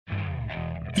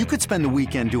You could spend the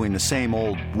weekend doing the same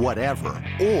old whatever,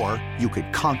 or you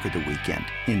could conquer the weekend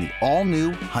in the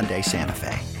all-new Hyundai Santa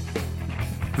Fe.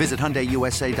 Visit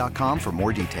HyundaiUSA.com for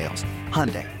more details.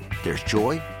 Hyundai, there's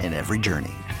joy in every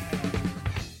journey.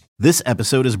 This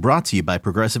episode is brought to you by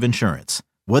Progressive Insurance.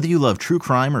 Whether you love true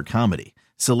crime or comedy,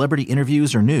 celebrity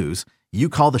interviews or news, you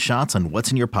call the shots on what's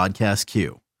in your podcast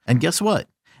queue. And guess what?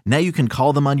 Now you can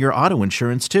call them on your auto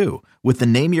insurance too with the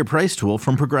Name Your Price tool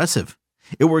from Progressive.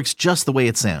 It works just the way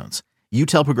it sounds. You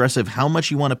tell Progressive how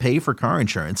much you want to pay for car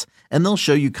insurance, and they'll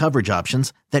show you coverage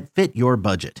options that fit your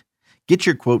budget. Get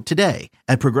your quote today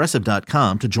at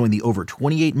Progressive.com to join the over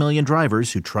 28 million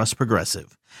drivers who trust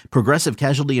Progressive. Progressive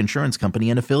Casualty Insurance Company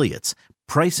and Affiliates.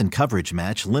 Price and coverage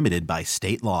match limited by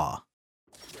state law.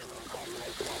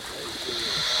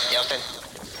 Houston,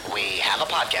 we have a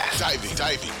podcast.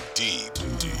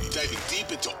 Diving deep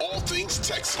into all things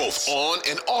Texas, both on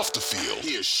and off the field.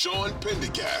 Here's Sean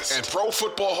Pendergast and Pro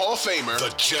Football Hall of Famer,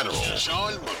 the General,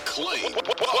 John McClain.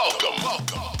 Welcome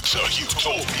to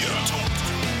Houtopia.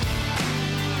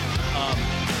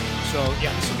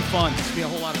 This will be fun. This will be a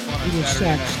whole lot of fun on He was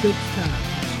Saturday sacked night. 6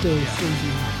 times. Still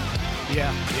season.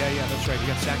 Yeah, that's right. He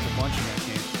got sacked a bunch in that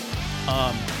game.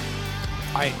 All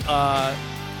right,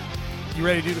 you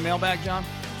ready to do the mailbag, John?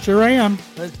 Sure am.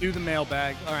 Let's do the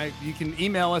mailbag. All right, you can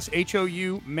email us,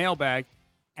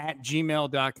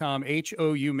 houmailbag@gmail.com,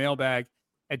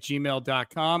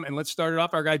 houmailbag@gmail.com. And let's start it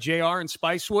off. Our guy JR in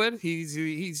Spicewood,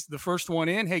 he's the first one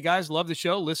in. Hey, guys, love the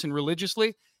show. Listen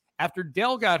religiously. After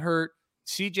Dell got hurt,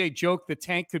 CJ joked that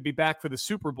Tank could be back for the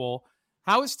Super Bowl.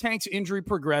 How is Tank's injury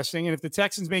progressing? And if the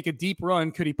Texans make a deep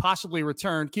run, could he possibly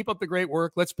return? Keep up the great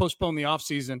work. Let's postpone the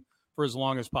offseason for as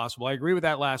long as possible. I agree with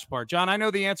that last part. John, I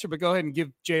know the answer, but go ahead and give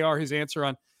JR his answer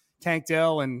on Tank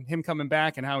Dell and him coming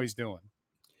back and how he's doing.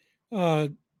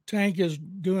 Tank is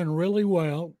doing really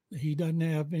well. He doesn't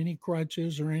have any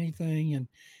crutches or anything, and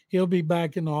he'll be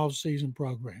back in the off-season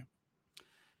program.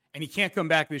 And he can't come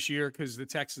back this year because the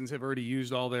Texans have already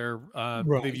used all their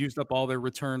Right. They've used up all their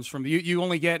returns from you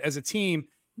only get, as a team,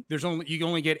 you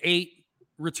only get 8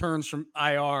 returns from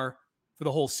IR for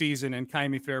the whole season, and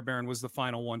Kaimi Fairbairn was the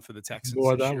final one for the Texans.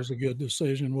 Boy, that was a good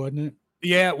decision, wasn't it?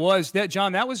 Yeah, it was.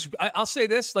 John, I'll say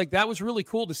this, that was really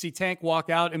cool to see Tank walk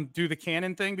out and do the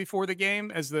cannon thing before the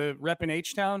game as the rep in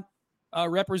H-Town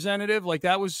representative.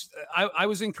 I was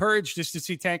encouraged just to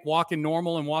see Tank walking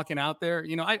normal and walking out there.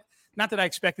 Not that I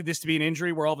expected this to be an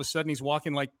injury where all of a sudden he's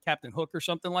walking like Captain Hook or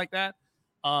something like that.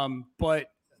 But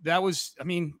that was,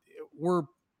 we're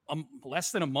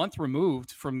less than a month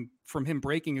removed from him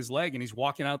breaking his leg, and he's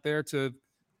walking out there to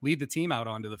lead the team out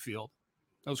onto the field.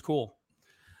 That was cool.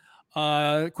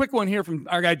 Quick one here from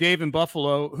our guy Dave in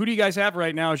Buffalo. Who do you guys have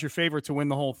right now as your favorite to win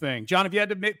the whole thing? John, if you had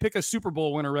to pick a Super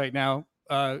Bowl winner right now,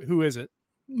 who is it?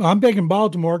 I'm picking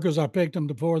Baltimore because I picked them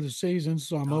before the season,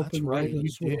 so I'm hoping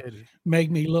Ravens will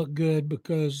make me look good,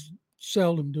 because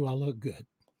seldom do I look good.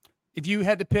 If you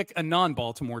had to pick a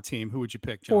non-Baltimore team, who would you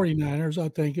pick, John? 49ers, I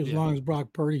think, as long as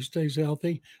Brock Purdy stays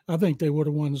healthy. I think they would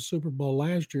have won the Super Bowl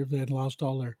last year if they had lost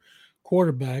all their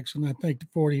quarterbacks, and I think the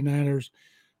 49ers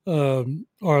are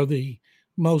the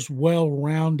most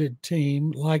well-rounded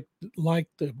team. Like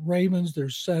the Ravens, they're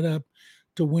set up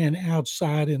to win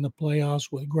outside in the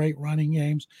playoffs with great running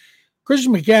games.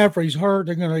 Christian McCaffrey's hurt.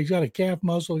 He's got a calf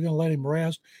muscle. They're going to let him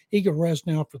rest. He can rest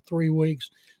now for 3 weeks,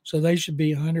 so they should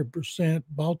be 100%.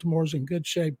 Baltimore's in good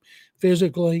shape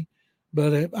physically,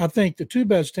 but I think the 2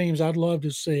 best teams, I'd love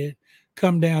to see it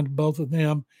come down to both of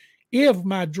them if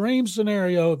my dream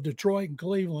scenario of Detroit and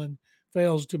Cleveland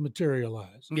fails to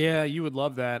materialize. Yeah, you would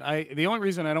love that. The only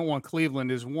reason I don't want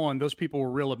Cleveland is, 1, those people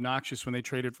were real obnoxious when they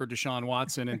traded for Deshaun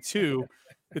Watson, and 2,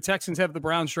 the Texans have the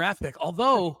Browns draft pick.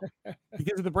 Although,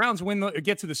 because if the Browns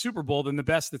get to the Super Bowl, then the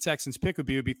best the Texans pick would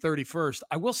be 31st.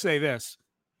 I will say this.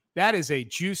 That is a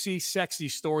juicy, sexy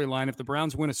storyline if the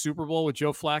Browns win a Super Bowl with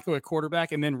Joe Flacco at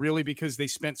quarterback, and then really, because they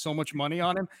spent so much money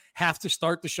on him, have to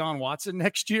start Deshaun Watson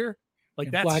next year.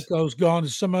 Flacco's gone to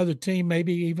some other team,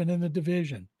 maybe even in the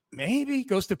division. Maybe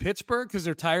goes to Pittsburgh because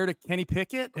they're tired of Kenny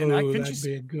Pickett. And that'd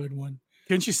be a good one.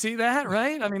 Couldn't you see that,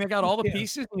 right? They got all the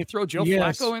pieces, and you throw Joe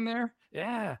Flacco in there.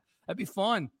 Yeah, that'd be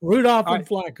fun. Rudolph and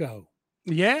Flacco.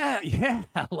 Yeah.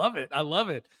 I love it.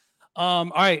 All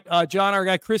right, John, our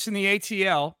guy Chris in the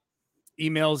ATL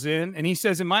emails in, and he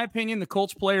says, in my opinion, the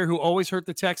Colts player who always hurt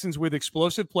the Texans with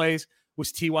explosive plays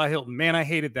was T.Y. Hilton. Man, I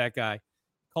hated that guy.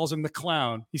 Calls him the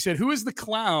clown. He said, who is the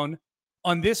clown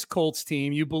on this Colts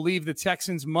team you believe the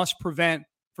Texans must prevent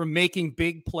from making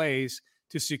big plays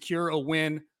to secure a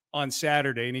win on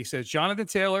Saturday? And he says, Jonathan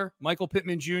Taylor, Michael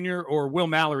Pittman Jr., or Will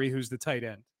Mallory, who's the tight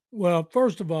end. Well,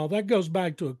 first of all, that goes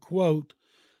back to a quote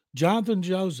Jonathan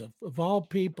Joseph, of all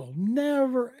people,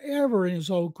 never, ever in his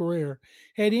whole career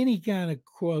had any kind of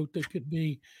quote that could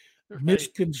be Right.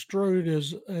 misconstrued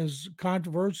as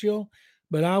controversial.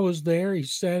 But I was there. He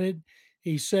said it.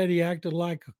 He said he acted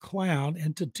like a clown.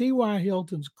 And to T.Y.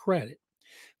 Hilton's credit,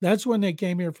 that's when they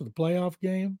came here for the playoff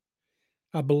game.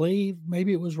 I believe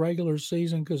maybe it was regular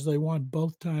season because they won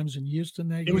both times in Houston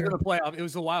that It was in year. the playoff. It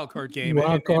was a wild card game,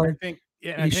 Wild and I card. think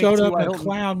He I think showed up T.Y. in a Hilton.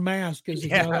 clown mask as he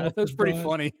got Yeah, off that the was pretty bus.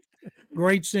 funny.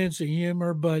 Great sense of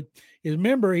humor. But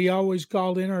remember, he always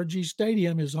called NRG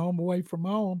Stadium his home away from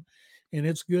home, and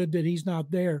it's good that he's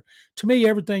not there. To me,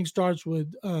 everything starts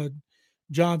with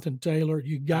Jonathan Taylor.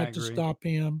 You I got to agree. stop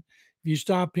him. If you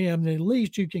stop him, then at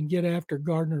least you can get after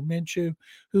Gardner Minshew,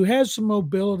 who has some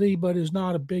mobility but is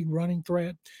not a big running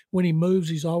threat. When he moves,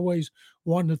 he's always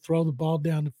wanting to throw the ball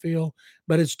down the field.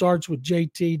 But it starts with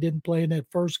JT, didn't play in that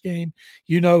first game.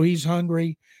 You know he's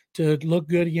hungry to look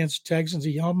good against Texans.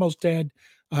 He almost had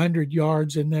 100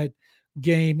 yards in that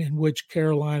game in which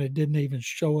Carolina didn't even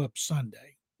show up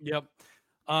Sunday. Yep.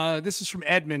 This is from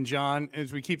Edmund, John,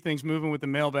 as we keep things moving with the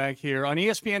mailbag here. On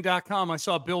ESPN.com, I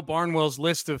saw Bill Barnwell's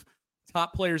list of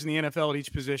top players in the NFL at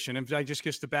each position. And I just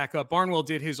to back up, Barnwell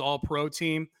did his all-pro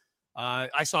team.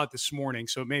 I saw it this morning,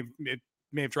 so it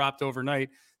may have dropped overnight.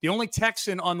 The only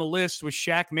Texan on the list was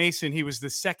Shaq Mason. He was the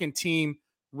second team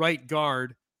right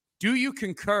guard. Do you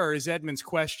concur is Edmund's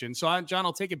question. So, John,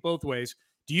 I'll take it both ways.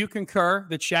 Do you concur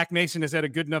that Shaq Mason has had a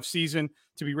good enough season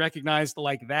to be recognized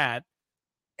like that?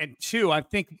 And two, I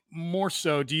think more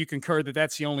so, do you concur that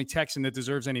that's the only Texan that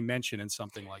deserves any mention in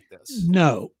something like this?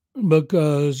 No,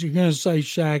 because you're going to say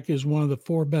Shaq is one of the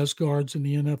four best guards in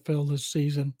the NFL this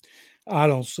season. I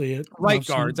don't see it. Right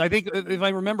guards. I think if I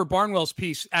remember, Barnwell's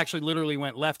piece actually literally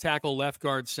went left tackle, left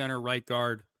guard, center, right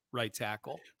guard, right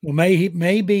tackle. Well,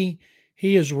 maybe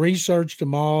he has researched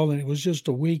them all, and it was just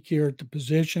a week here at the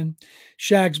position.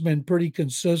 Shaq's been pretty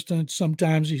consistent.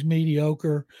 Sometimes he's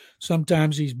mediocre.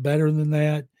 Sometimes he's better than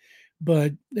that.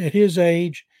 But at his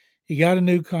age, he got a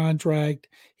new contract.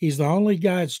 He's the only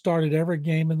guy that started every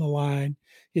game in the line.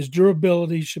 His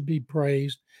durability should be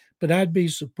praised. But I'd be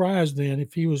surprised then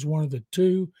if he was one of the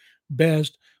two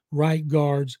best right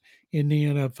guards in the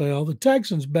NFL. The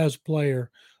Texans' best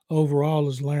player overall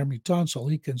is Laramie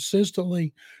Tunsil. He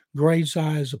consistently grades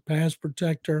high as a pass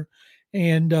protector.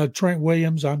 And Trent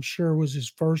Williams, I'm sure, was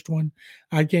his first one.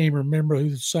 I can't even remember who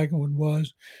the second one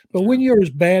was. But when you're as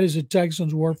bad as the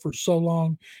Texans were for so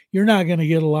long, you're not going to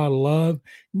get a lot of love.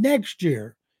 Next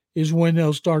year is when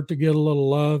they'll start to get a little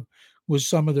love with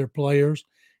some of their players.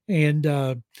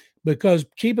 And because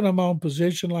keeping them on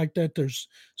position like that, there's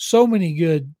so many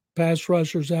good pass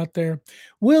rushers out there.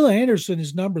 Will Anderson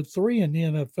is number 3 in the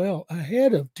NFL,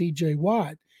 ahead of TJ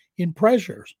Watt in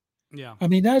pressures. Yeah. I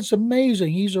mean, that's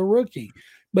amazing. He's a rookie,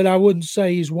 but I wouldn't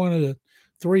say he's one of the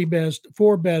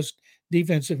 4 best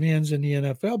defensive ends in the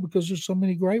NFL because there's so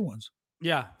many great ones.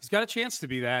 Yeah, he's got a chance to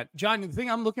be that. John, the thing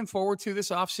I'm looking forward to this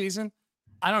offseason,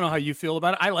 I don't know how you feel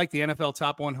about it. I like the NFL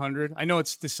top 100. I know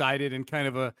it's decided in kind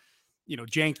of a,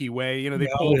 janky way. They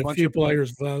pull a bunch few of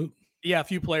players vote. Yeah, a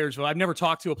few players vote. I've never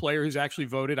talked to a player who's actually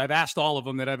voted. I've asked all of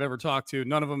them that I've ever talked to.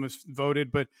 None of them has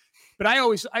voted, but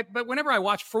but whenever I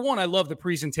watch, for one, I love the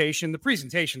presentation. The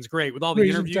presentation's great with all the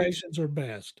interviews. Presentations are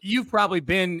best. You've probably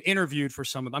been interviewed for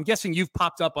some of them. I'm guessing you've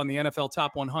popped up on the NFL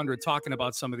Top 100 talking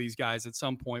about some of these guys at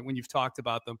some point when you've talked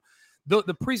about them.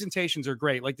 The presentations are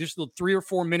great. Like there's the 3 or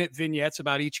 4 minute vignettes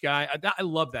about each guy. I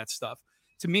love that stuff.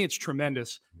 To me, it's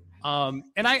tremendous. And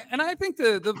I think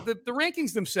the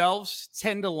rankings themselves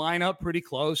tend to line up pretty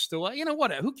close to what?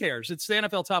 Who cares? It's the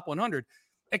NFL Top 100.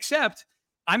 Except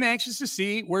I'm anxious to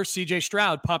see where CJ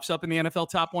Stroud pops up in the NFL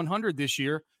Top 100 this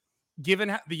year,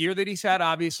 given the year that he's had,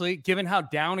 obviously, given how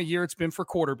down a year it's been for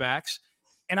quarterbacks.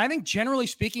 And I think generally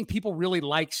speaking, people really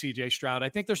like CJ Stroud. I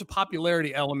think there's a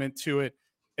popularity element to it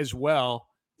as well.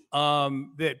 I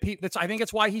think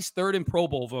it's why he's third in Pro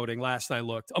Bowl voting last I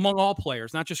looked, among all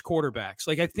players, not just quarterbacks.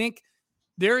 Like I think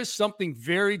there is something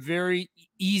very, very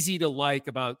easy to like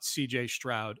about CJ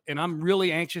Stroud. And I'm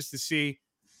really anxious to see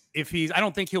if I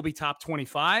don't think he'll be top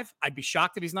 25. I'd be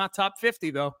shocked if he's not top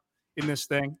 50 though in this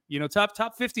thing.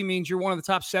 Top 50 means you're one of the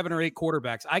top 7 or 8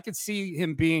 quarterbacks. I could see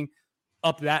him being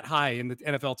up that high in the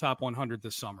NFL Top 100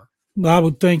 this summer. I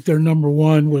would think their number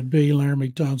 1 would be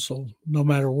Laramie Tunsil, no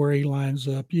matter where he lines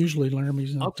up. Usually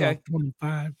Laramie's in the top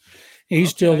 25. He's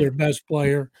still their best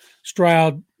player.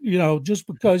 Stroud, just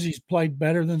because he's played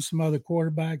better than some other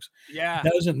quarterbacks,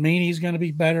 doesn't mean he's going to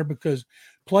be better, because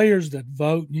players that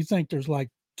vote, you think there's like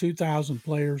 2,000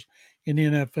 players in the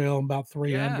NFL, and about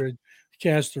 300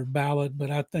 cast their ballot,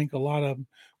 but I think a lot of them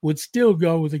would still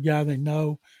go with the guy they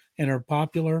know and are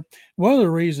popular. One of the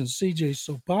reasons CJ's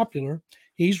so popular,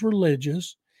 he's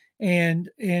religious and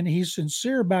he's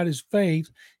sincere about his faith.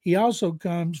 He also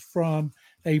comes from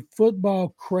a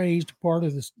football crazed part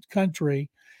of the country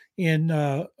in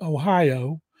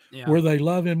Ohio, Yeah. where they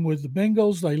love him with the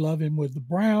Bengals, they love him with the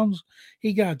Browns.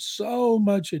 He got so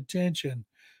much attention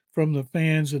from the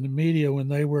fans and the media when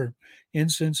they were in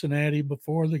Cincinnati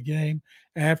before the game,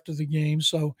 after the game.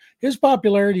 So his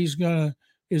popularity is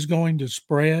going to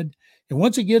spread. And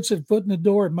once he gets a foot in the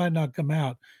door, it might not come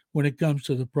out when it comes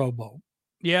to the Pro Bowl.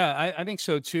 Yeah, I think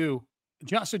so too.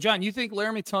 John, you think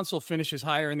Laramie Tunsil finishes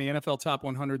higher in the NFL top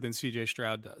 100 than CJ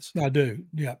Stroud does? I do.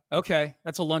 Yeah. Okay,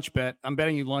 that's a lunch bet. I'm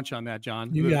betting you lunch on that,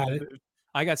 John. You got it.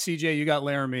 I got CJ, you got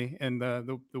Laramie, and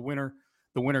the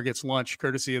winner gets lunch,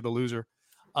 courtesy of the loser.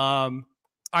 All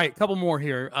right, a couple more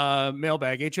here.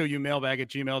 Mailbag,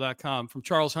 houmailbag@gmail.com from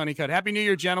Charles Honeycutt. Happy New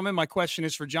Year, gentlemen. My question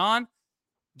is for John.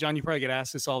 John, you probably get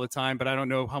asked this all the time, but I don't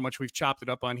know how much we've chopped it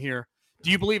up on here. Do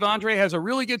you believe Andre has a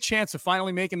really good chance of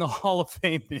finally making the Hall of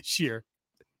Fame this year?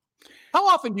 How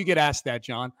often do you get asked that,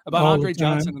 John, about All Andre the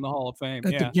time. Johnson in the Hall of Fame?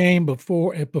 At the game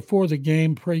before the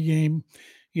game, pregame,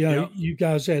 you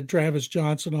guys had Travis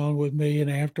Johnson on with me, and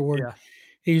afterward,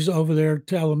 he's over there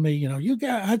telling me,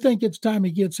 I think it's time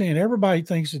he gets in. Everybody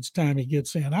thinks it's time he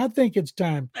gets in. I think it's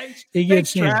time he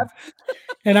gets in.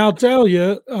 And I'll tell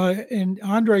you, and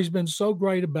Andre's been so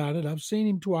great about it. I've seen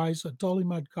him twice. I told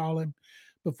him I'd call him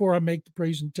before I make the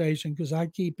presentation because I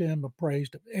keep him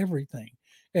appraised of everything,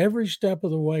 every step of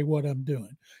the way, what I'm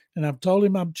doing. And I've told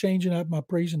him I'm changing up my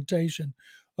presentation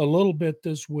a little bit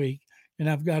this week. And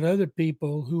I've got other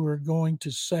people who are going to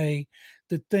say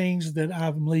the things that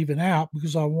I'm leaving out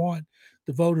because I want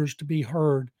the voters to be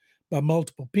heard by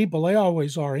multiple people. They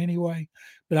always are anyway,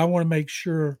 but I want to make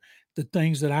sure the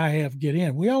things that I have get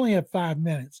in. We only have 5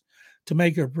 minutes to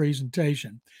make our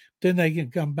presentation. Then they can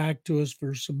come back to us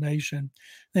for summation.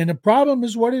 And the problem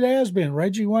is what it has been.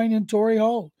 Reggie Wayne and Torrey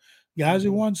Holt, guys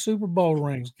who won Super Bowl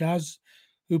rings, guys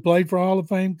who played for Hall of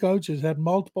Fame coaches, had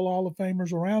multiple Hall of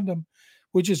Famers around them,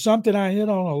 which is something I hit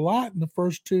on a lot in the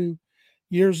first 2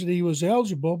 years that he was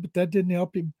eligible, but that didn't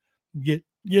help him get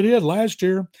in. Last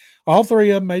year, all three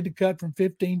of them made the cut from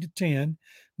 15 to 10.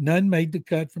 None made the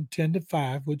cut from 10 to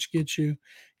 5, which gets you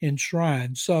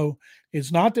enshrined. So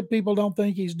it's not that people don't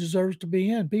think he deserves to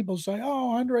be in. People say,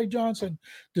 oh, Andre Johnson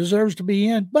deserves to be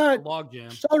in, but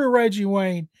so do Reggie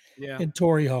Wayne and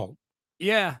Torrey Holt.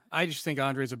 Yeah, I just think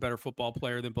Andre's a better football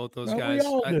player than both those guys. We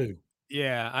all do.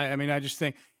 I mean, I just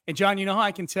think, and John, you know how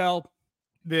I can tell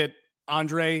that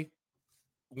Andre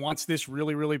wants this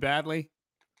really, really badly?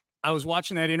 I was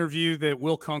watching that interview that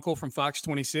Will Kunkel from Fox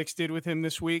 26 did with him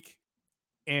this week,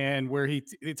 and where he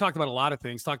talked about a lot of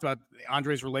things, talked about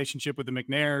Andre's relationship with the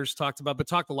McNairs, talked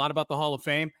a lot about the Hall of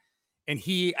Fame. And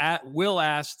Will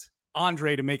asked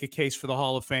Andre to make a case for the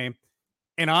Hall of Fame.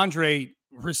 And Andre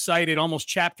recited almost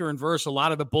chapter and verse a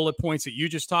lot of the bullet points that you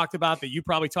just talked about, that you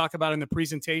probably talk about in the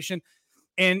presentation.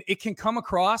 And it can come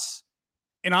across,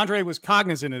 and Andre was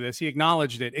cognizant of this, he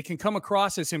acknowledged it, it can come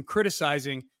across as him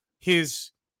criticizing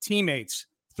his teammates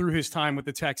through his time with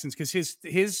the Texans, because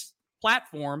his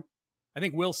platform, I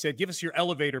think Will said, give us your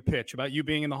elevator pitch about you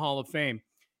being in the Hall of Fame.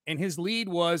 And his lead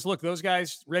was, look, those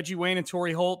guys, Reggie Wayne and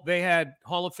Torrey Holt, they had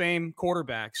Hall of Fame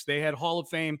quarterbacks. They had Hall of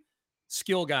Fame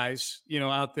skill guys,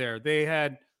 out there. They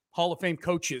had Hall of Fame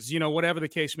coaches, whatever the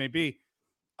case may be.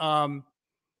 And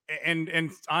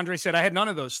Andre said, I had none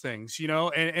of those things,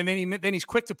 and then he's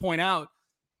quick to point out,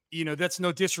 that's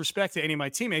no disrespect to any of my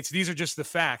teammates. These are just the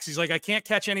facts. He's like, I can't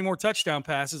catch any more touchdown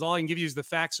passes. All I can give you is the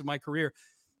facts of my career.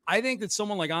 I think that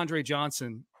someone like Andre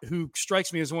Johnson, who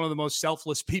strikes me as one of the most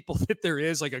selfless people that there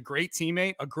is, like a great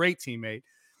teammate,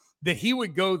 that he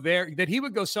would go there, that he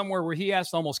would go somewhere where he has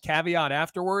to almost caveat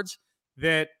afterwards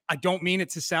that I don't mean it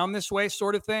to sound this way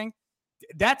sort of thing.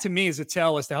 That to me is a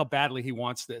tell as to how badly he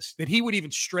wants this, that he would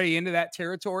even stray into that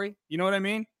territory. You know what I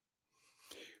mean?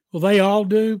 Well, they all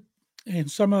do. And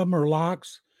some of them are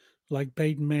locks, like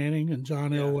Peyton Manning and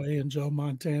John Elway and Joe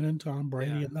Montana and Tom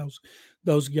Brady and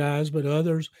those guys, but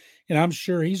others. And I'm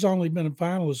sure he's only been a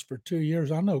finalist for 2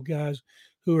 years. I know guys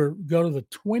who go to the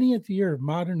 20th year of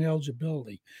modern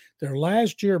eligibility, their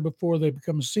last year before they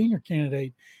become a senior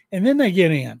candidate, and then they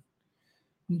get in.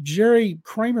 Jerry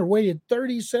Kramer waited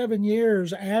 37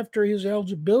 years after his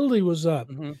eligibility was up,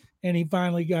 and he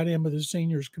finally got in with the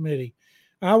seniors committee.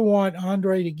 I want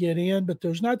Andre to get in, but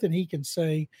there's nothing he can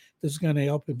say that's going to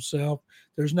help himself.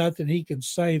 There's nothing he can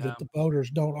say that the voters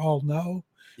don't all know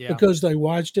because they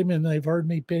watched him and they've heard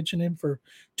me pitching him for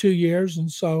 2 years. And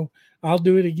so I'll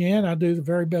do it again. I'll do the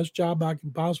very best job I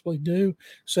can possibly do.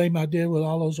 Same I did with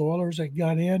all those Oilers that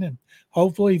got in, and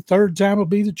hopefully third time will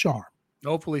be the charm.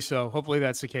 Hopefully so. Hopefully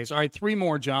that's the case. All right, 3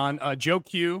 more, John. Joe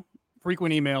Q,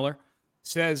 frequent emailer,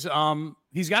 says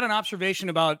he's got an observation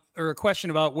about, or a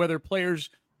question about whether players,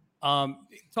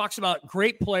 talks about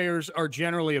great players are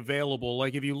generally available.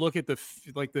 Like if you look at the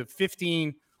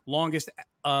 15 longest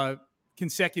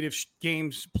consecutive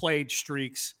games played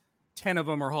streaks, 10 of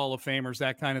them are Hall of Famers,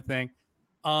 that kind of thing.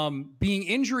 Being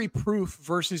injury proof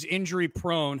versus injury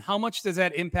prone, how much does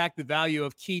that impact the value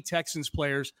of key Texans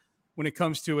players when it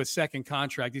comes to a second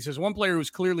contract? He says one player who was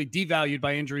clearly devalued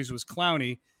by injuries was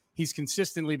Clowney. He's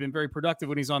consistently been very productive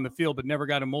when he's on the field, but never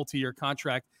got a multi-year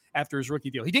contract after his rookie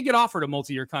deal. He did get offered a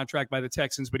multi-year contract by the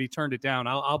Texans, but he turned it down.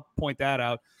 I'll point that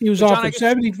out. He was offered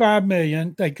 $75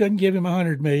 million. They couldn't give him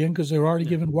 $100 million because they were already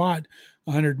giving Watt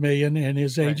 $100 million, and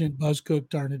his agent Buzz Cook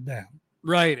turned it down.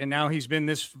 Right, and now he's been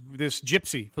this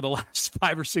gypsy for the last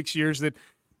 5 or 6 years that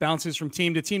bounces from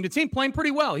team to team to team, playing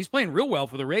pretty well. He's playing real well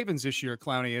for the Ravens this year,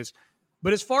 Clowney is.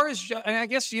 But as far as, and I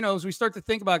guess, as we start to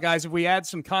think about guys, if we add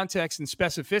some context and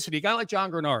specificity, a guy like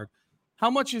John Grenard, how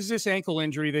much is this ankle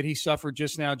injury that he suffered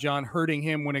just now, John, hurting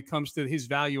him when it comes to his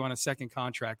value on a second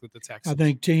contract with the Texans? I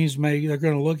think teams they're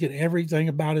going to look at everything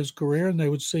about his career, and they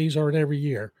would see he's hurt every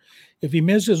year. If he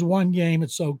misses one game,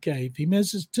 it's okay. If he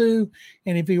misses two,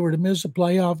 and if he were to miss a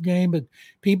playoff game, but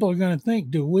people are going to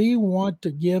think, do we want to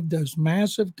give this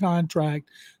massive contract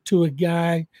to a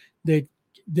guy that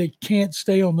can't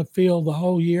stay on the field the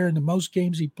whole year, and the most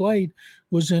games he played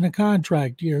was in a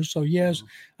contract year? So, yes,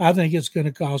 I think it's going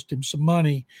to cost him some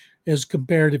money as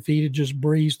compared if he'd just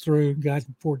breezed through and got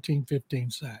 14,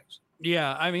 15 sacks.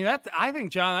 Yeah, I mean, I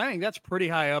think that's pretty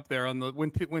high up there on the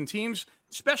when teams,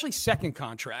 especially second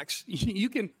contracts, you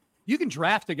can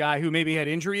draft a guy who maybe had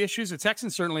injury issues. The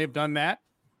Texans certainly have done that.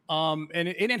 And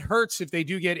it hurts if they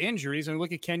do get injuries. And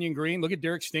look at Kenyon Green, look at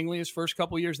Derek Stingley his first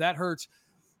couple of years, that hurts.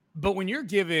 But when you're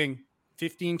giving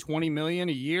 15, 20 million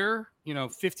a year,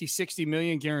 50, 60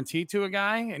 million guaranteed to a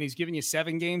guy, and he's giving you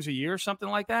 7 games a year, something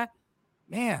like that,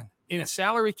 man, in a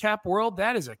salary cap world,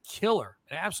 that is a killer,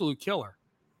 an absolute killer.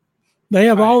 They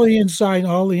have all the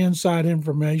inside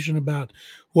information about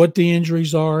what the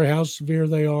injuries are, how severe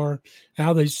they are,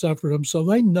 how they suffered them. So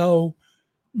they know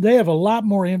they have a lot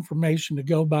more information to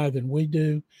go by than we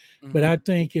do. Mm-hmm. But I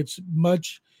think it's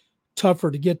much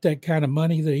tougher to get that kind of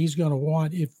money that he's going to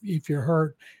want if you're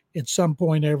hurt at some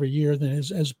point every year than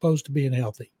as opposed to being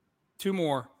healthy. 2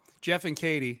 more. Jeff and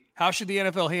Katie, how should the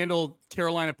NFL handle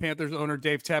Carolina Panthers owner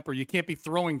Dave Tepper? You can't be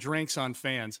throwing drinks on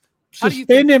fans.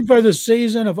 Suspend him for the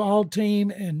season of all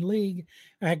team and league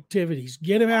activities.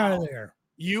 Get him out of there.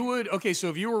 You would? Okay, so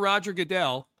if you were Roger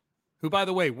Goodell, who, by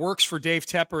the way, works for Dave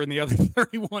Tepper and the other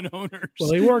 31 owners.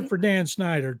 Well, he worked for Dan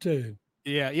Snyder, too.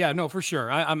 Yeah, no, for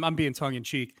sure. I'm being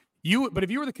tongue-in-cheek. But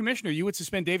if you were the commissioner, you would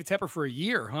suspend David Tepper for a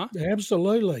year, huh?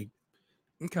 Absolutely.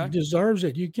 Okay. He deserves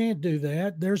it. You can't do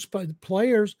that. There's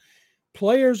players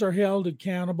are held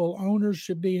accountable. Owners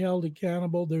should be held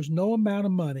accountable. There's no amount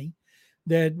of money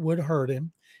that would hurt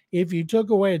him. If you took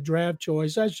away a draft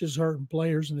choice, that's just hurting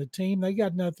players and the team. They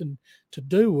got nothing to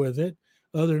do with it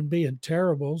other than being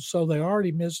terrible. So they're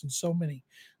already missing so many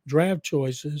draft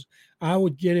choices. I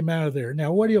would get him out of there.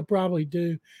 Now, what he'll probably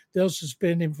do, they'll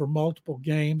suspend him for multiple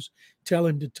games, tell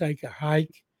him to take a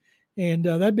hike, and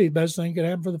that'd be the best thing that could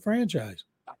happen for the franchise.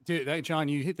 Dude, John,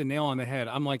 you hit the nail on the head.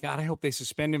 I'm like, God, I hope they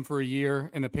suspend him for a year.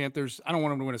 And the Panthers, I don't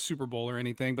want him to win a Super Bowl or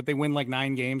anything, but they win like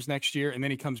 9 games next year, and then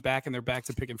he comes back and they're back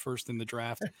to picking first in the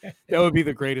draft. That would be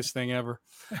the greatest thing ever.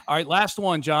 All right, last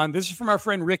one, John. This is from our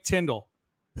friend Rick Tyndall,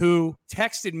 who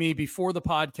texted me before the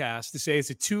podcast to say, is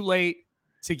it too late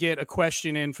to get a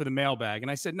question in for the mailbag?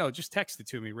 And I said, no, just text it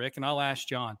to me, Rick, and I'll ask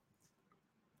John.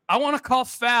 I want to call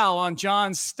foul on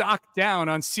John's stock down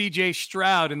on C.J.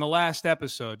 Stroud in the last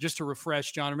episode. Just to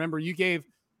refresh, John, remember you gave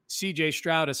C.J.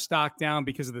 Stroud a stock down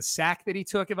because of the sack that he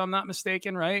took, if I'm not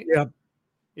mistaken, right?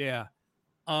 Yeah.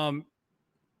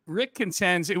 Rick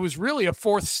contends it was really a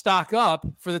 4th stock up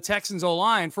for the Texans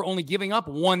O-line for only giving up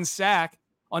 1 sack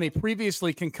on a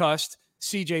previously concussed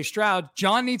C.J. Stroud.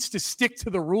 John needs to stick to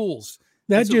the rules.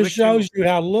 That just shows you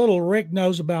how little Rick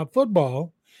knows about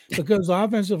football, because the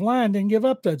offensive line didn't give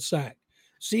up that sack.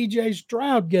 C.J.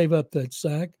 Stroud gave up that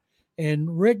sack,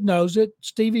 and Rick knows it.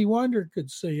 Stevie Wonder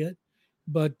could see it.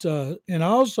 But and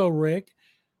also, Rick,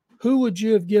 who would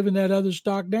you have given that other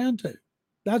stock down to?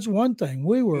 That's one thing.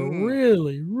 We were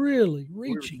really, really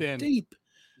reaching deep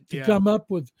to come up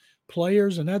with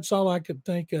players, and that's all I could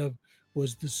think of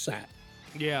was the sack.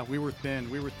 Yeah, we were thin.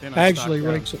 Actually,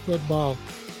 Rick's a football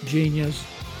genius,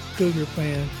 Cougar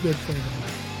fan, good friend of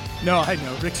mine. No, I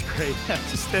know. Rick's great. I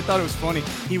thought it was funny.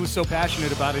 He was so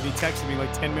passionate about it. He texted me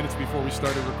like 10 minutes before we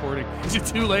started recording. Is it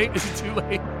too late? Is it too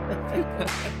late?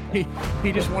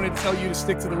 he just wanted to tell you to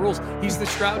stick to the rules. He's the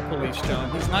Stroud police, John.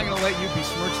 He's not going to let you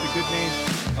besmirch the good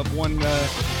name of one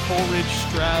Coleridge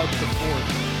Stroud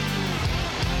IV.